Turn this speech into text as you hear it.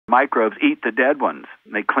microbes eat the dead ones.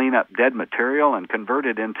 They clean up dead material and convert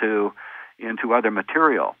it into other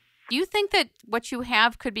material. Do you think that what you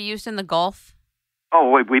have could be used in the Gulf?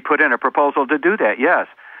 Oh, we put in a proposal to do that, yes.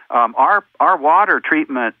 Our water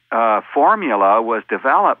treatment formula was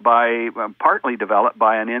partly developed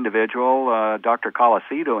by an individual, Dr.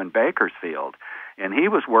 Colosito in Bakersfield, and he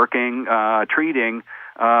was working treating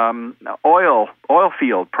oil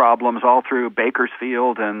field problems all through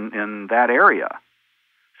Bakersfield and in that area.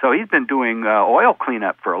 So he's been doing oil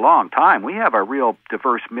cleanup for a long time. We have a real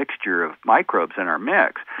diverse mixture of microbes in our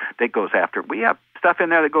mix that goes after. We have stuff in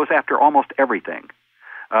there that goes after almost everything.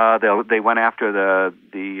 They went after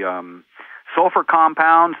the sulfur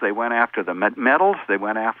compounds. They went after the metals. They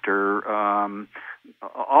went after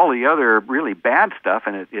all the other really bad stuff,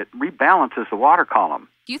 and it rebalances the water column.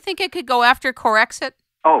 Do you think it could go after corroborates?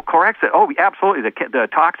 Oh, corroborates. Oh, absolutely. The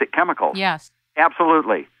toxic chemicals. Yes.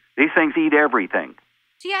 Absolutely. These things eat everything.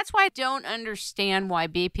 See, that's why I don't understand why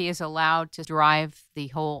BP is allowed to drive the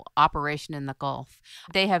whole operation in the Gulf.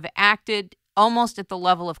 They have acted almost at the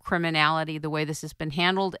level of criminality, the way this has been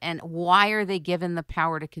handled, and why are they given the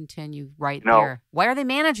power to continue there? Why are they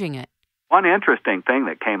managing it? One interesting thing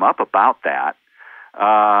that came up about that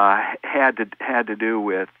had to do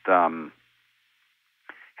with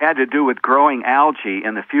growing algae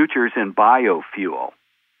and the futures in biofuel,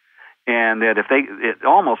 and that it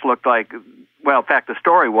almost looked like. Well, in fact, the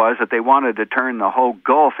story was that they wanted to turn the whole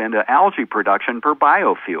Gulf into algae production for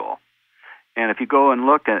biofuel. And if you go and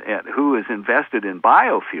look at who is invested in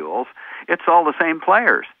biofuels, it's all the same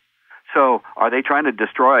players. So are they trying to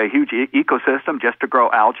destroy a huge ecosystem just to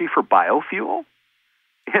grow algae for biofuel?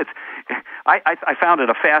 I found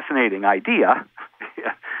it a fascinating idea,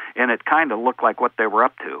 and it kind of looked like what they were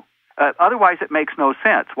up to. Otherwise, it makes no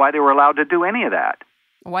sense why they were allowed to do any of that.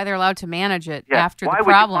 Why they're allowed to manage it after the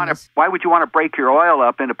problem. Why would you want to break your oil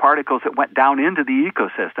up into particles that went down into the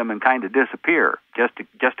ecosystem and kind of disappear just to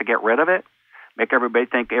get rid of it? Make everybody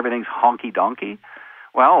think everything's honky-donkey?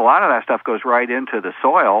 Well, a lot of that stuff goes right into the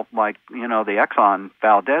soil, like, the Exxon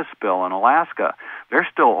Valdez spill in Alaska. There's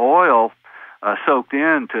still oil soaked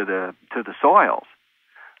into the soils.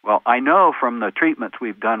 Well, I know from the treatments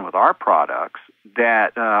we've done with our products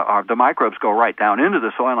that the microbes go right down into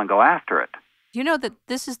the soil and go after it. You know that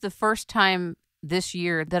this is the first time this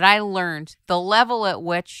year that I learned the level at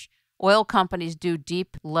which oil companies do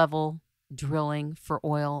deep-level drilling for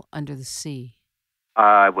oil under the sea.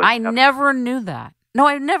 I never knew that. No,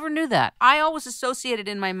 I never knew that. I always associated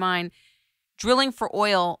in my mind drilling for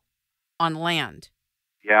oil on land,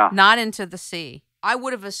 not into the sea. I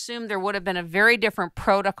would have assumed there would have been a very different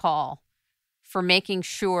protocol for making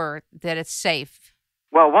sure that it's safe.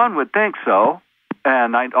 Well, one would think so.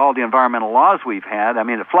 And all the environmental laws we've had, I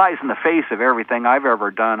mean, it flies in the face of everything I've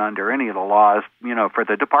ever done under any of the laws, for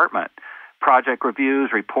the department. Project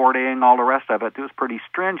reviews, reporting, all the rest of it. It was pretty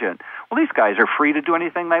stringent. Well, these guys are free to do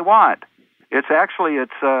anything they want. It's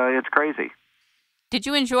crazy. Did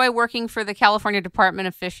you enjoy working for the California Department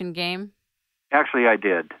of Fish and Game? Actually, I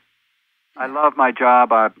did. I love my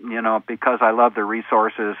job, because I love the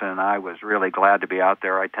resources, and I was really glad to be out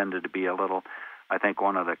there. I tended to be I think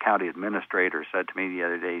one of the county administrators said to me the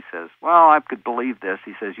other day, he says, well, I could believe this.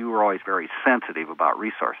 He says, you were always very sensitive about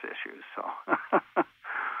resource issues. So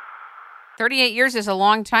 38 years is a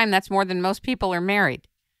long time. That's more than most people are married.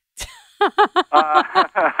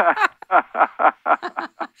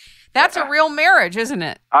 That's a real marriage, isn't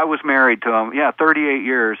it? I was married to him. 38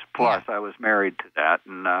 years plus. Yeah. I was married to that,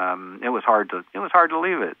 and it was hard to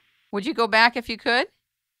leave it. Would you go back if you could?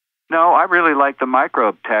 No, I really like the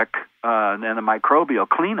Microbetech and the microbial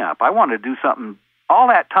cleanup. I wanted to do something. All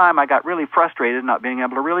that time, I got really frustrated not being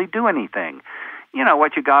able to really do anything.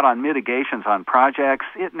 What you got on mitigations on projects,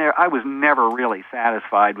 I was never really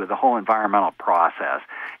satisfied with the whole environmental process.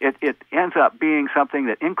 It ends up being something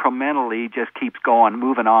that incrementally just keeps going,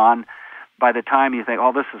 moving on. By the time you think,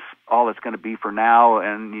 oh, this is all it's going to be for now,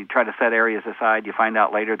 and you try to set areas aside, you find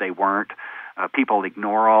out later they weren't. People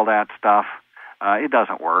ignore all that stuff. It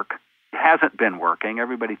doesn't work. It hasn't been working.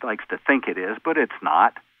 Everybody likes to think it is, but it's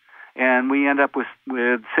not. And we end up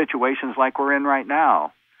with situations like we're in right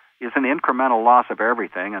now. It's an incremental loss of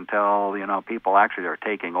everything until, people actually are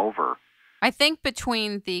taking over. I think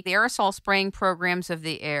between the aerosol spraying programs of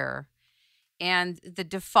the air and the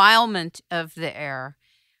defilement of the air,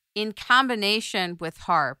 in combination with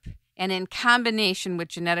HARP and in combination with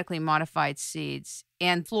genetically modified seeds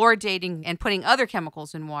and fluoridating and putting other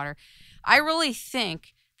chemicals in water, I really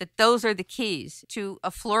think that those are the keys to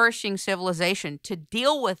a flourishing civilization, to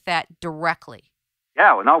deal with that directly.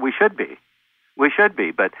 Yeah, well, no, we should be. We should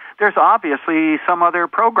be, but there's obviously some other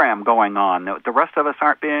program going on that the rest of us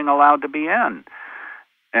aren't being allowed to be in.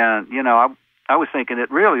 And, I was thinking it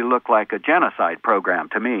really looked like a genocide program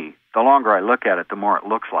to me. The longer I look at it, the more it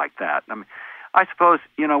looks like that. I mean, I suppose,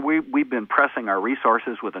 we've been pressing our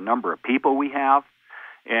resources with the number of people we have.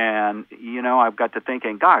 And, I've got to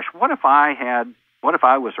thinking, gosh, what if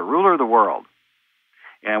I was a ruler of the world?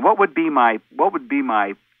 And what would be my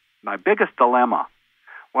biggest dilemma?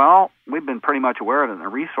 Well, we've been pretty much aware of it in the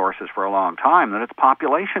resources for a long time, that it's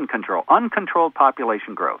population control, uncontrolled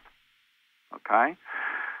population growth. Okay?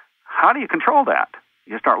 How do you control that?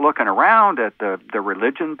 You start looking around at the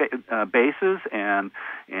religion bases and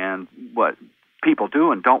what people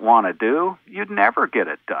do and don't want to do. You'd never get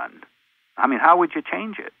it done. I mean, how would you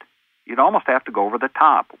change it? You'd almost have to go over the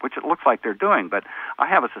top, which it looks like they're doing, but I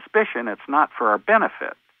have a suspicion it's not for our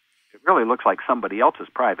benefit. It really looks like somebody else's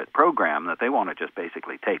private program that they want to just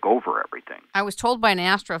basically take over everything. I was told by an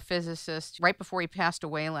astrophysicist right before he passed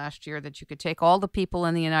away last year that you could take all the people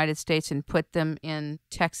in the United States and put them in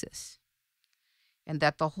Texas, and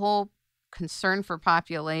that the whole concern for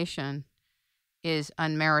population is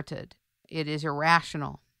unmerited. It is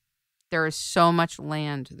irrational. There is so much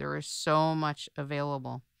land. There is so much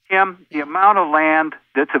available. Kim, the amount of land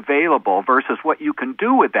that's available versus what you can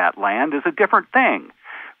do with that land is a different thing.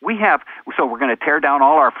 So we're going to tear down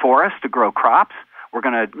all our forests to grow crops. We're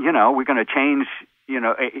going to change,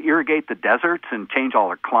 irrigate the deserts and change all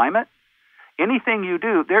our climate. Anything you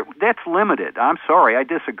do, that's limited. I'm sorry, I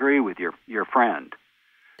disagree with your friend.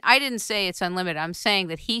 I didn't say it's unlimited. I'm saying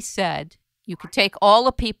that he said you could take all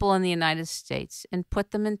the people in the United States and put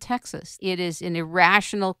them in Texas. It is an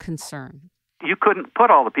irrational concern. You couldn't put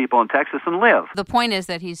all the people in Texas and live. The point is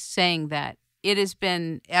that he's saying that it has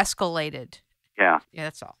been escalated. Yeah,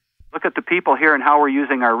 that's all. Look at the people here and how we're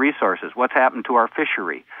using our resources. What's happened to our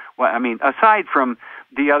fishery? Well, I mean, aside from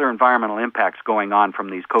the other environmental impacts going on from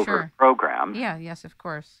these covert programs. Yeah, yes, of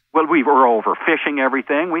course. Well, we're overfishing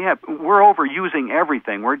everything. We're overusing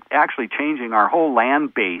everything. We're actually changing our whole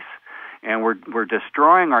land base, and we're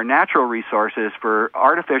destroying our natural resources for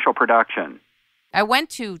artificial production. I went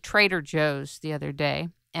to Trader Joe's the other day,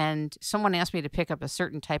 and someone asked me to pick up a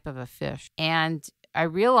certain type of a fish, and I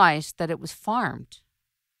realized that it was farmed.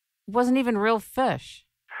 It wasn't even real fish.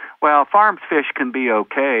 Well, farmed fish can be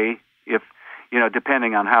okay if,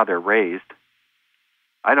 depending on how they're raised.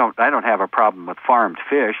 I don't have a problem with farmed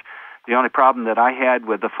fish. The only problem that I had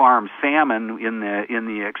with the farmed salmon in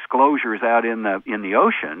the exclosures out in the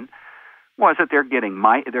ocean was that they're getting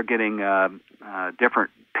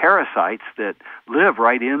different parasites that live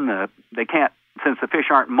right in they can't. Since the fish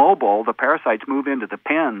aren't mobile, the parasites move into the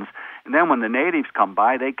pens, and then when the natives come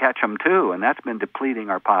by, they catch them too, and that's been depleting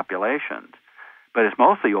our populations. But it's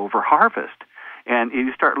mostly over-harvest. And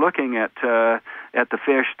you start looking at the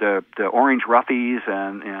fish, the orange roughies,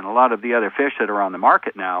 and a lot of the other fish that are on the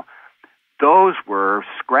market now, those were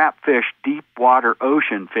scrap fish, deep water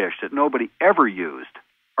ocean fish that nobody ever used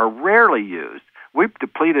or rarely used. We've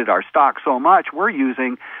depleted our stock so much, we're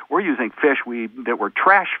using fish that were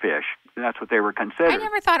trash fish. That's what they were considered. I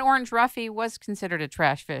never thought orange roughy was considered a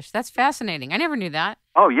trash fish. That's fascinating. I never knew that.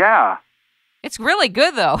 Oh, yeah. It's really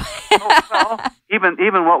good, though. Well, even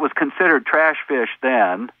what was considered trash fish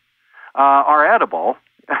then are edible.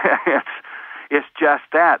 It's just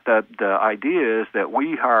that the idea is that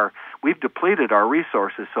we've depleted our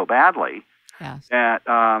resources so badly. Yes. That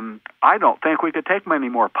I don't think we could take many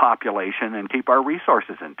more population and keep our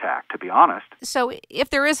resources intact, to be honest. So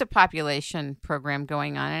if there is a population program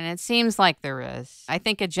going on, and it seems like there is, I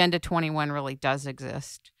think Agenda 21 really does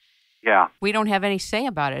exist. Yeah. We don't have any say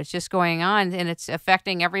about it. It's just going on, and it's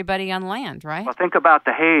affecting everybody on land, right? Well, think about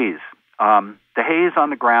the haze. The haze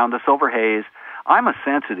on the ground, the silver haze. I'm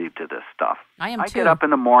sensitive to this stuff. I am, too. I get up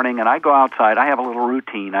in the morning, and I go outside. I have a little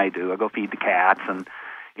routine I do. I go feed the cats and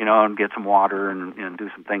get some water and do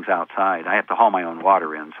some things outside. I have to haul my own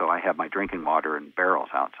water in, so I have my drinking water in barrels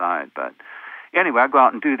outside. But anyway, I go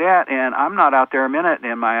out and do that, and I'm not out there a minute,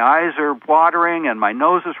 and my eyes are watering, and my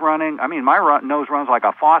nose is running. I mean, my nose runs like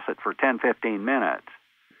a faucet for 10, 15 minutes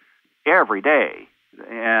every day.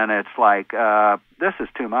 And it's like, this is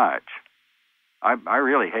too much. I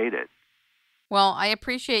really hate it. Well, I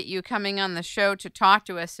appreciate you coming on the show to talk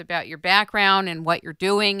to us about your background and what you're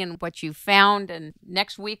doing and what you found. And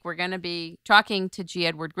next week, we're going to be talking to G.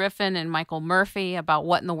 Edward Griffin and Michael Murphy about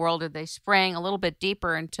what in the world are they spraying, a little bit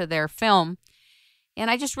deeper into their film. And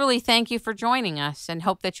I just really thank you for joining us and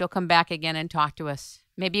hope that you'll come back again and talk to us.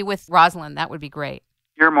 Maybe with Rosalind, that would be great.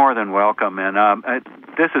 You're more than welcome. And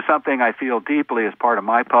this is something I feel deeply as part of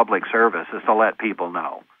my public service, is to let people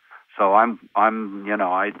know. So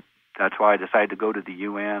That's why I decided to go to the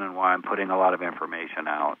UN and why I'm putting a lot of information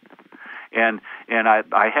out. And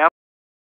I have